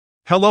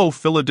Hello,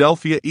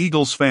 Philadelphia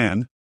Eagles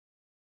fan.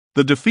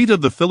 The defeat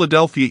of the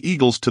Philadelphia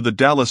Eagles to the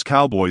Dallas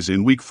Cowboys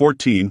in Week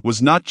 14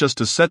 was not just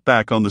a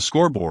setback on the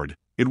scoreboard,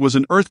 it was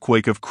an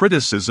earthquake of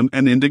criticism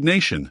and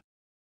indignation.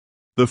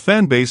 The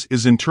fan base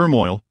is in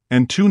turmoil,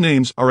 and two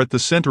names are at the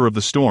center of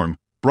the storm: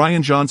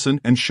 Brian Johnson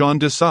and Sean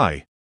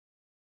Desai.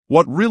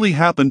 What really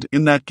happened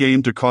in that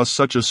game to cause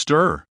such a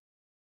stir?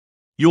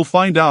 You'll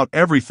find out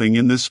everything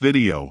in this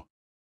video.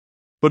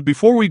 But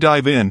before we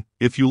dive in,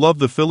 if you love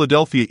the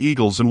Philadelphia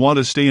Eagles and want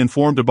to stay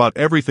informed about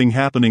everything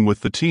happening with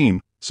the team,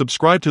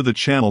 subscribe to the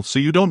channel so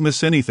you don't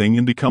miss anything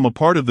and become a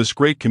part of this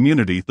great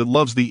community that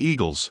loves the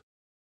Eagles.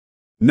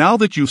 Now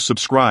that you've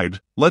subscribed,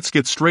 let's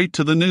get straight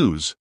to the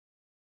news.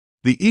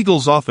 The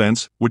Eagles'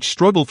 offense, which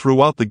struggled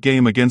throughout the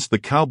game against the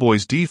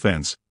Cowboys'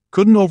 defense,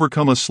 couldn't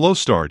overcome a slow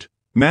start,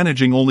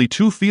 managing only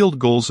 2 field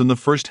goals in the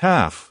first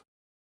half.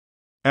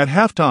 At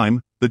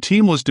halftime, the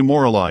team was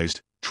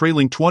demoralized,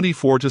 trailing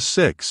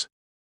 24-6.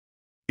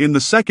 In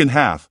the second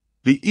half,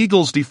 the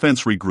Eagles'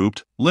 defense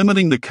regrouped,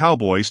 limiting the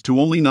Cowboys to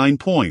only 9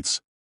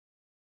 points.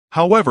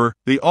 However,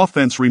 the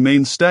offense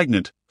remained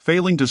stagnant,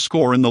 failing to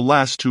score in the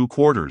last 2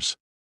 quarters.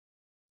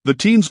 The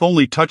team's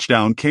only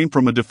touchdown came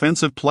from a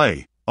defensive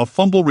play, a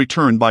fumble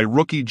return by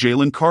rookie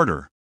Jalen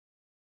Carter.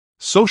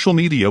 Social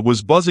media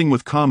was buzzing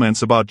with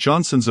comments about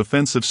Johnson's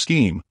offensive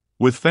scheme,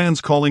 with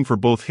fans calling for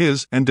both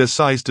his and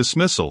Desai's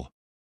dismissal.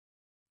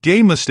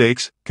 Game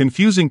mistakes,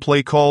 confusing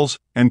play calls,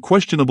 and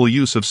questionable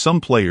use of some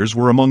players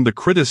were among the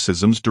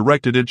criticisms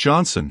directed at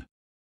Johnson.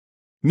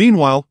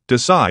 Meanwhile,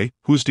 Desai,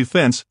 whose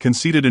defense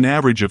conceded an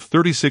average of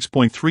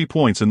 36.3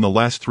 points in the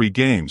last 3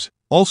 games,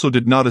 also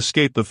did not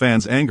escape the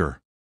fans'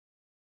 anger.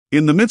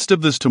 In the midst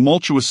of this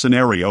tumultuous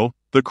scenario,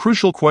 the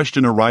crucial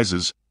question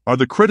arises: are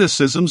the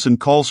criticisms and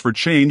calls for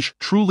change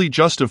truly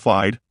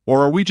justified,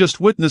 or are we just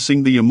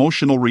witnessing the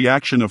emotional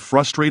reaction of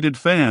frustrated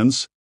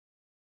fans?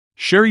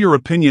 Share your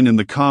opinion in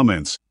the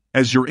comments,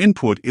 as your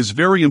input is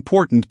very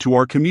important to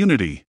our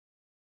community.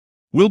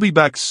 We'll be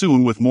back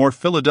soon with more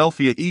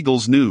Philadelphia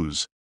Eagles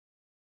news.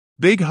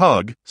 Big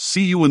hug,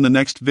 see you in the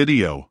next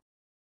video.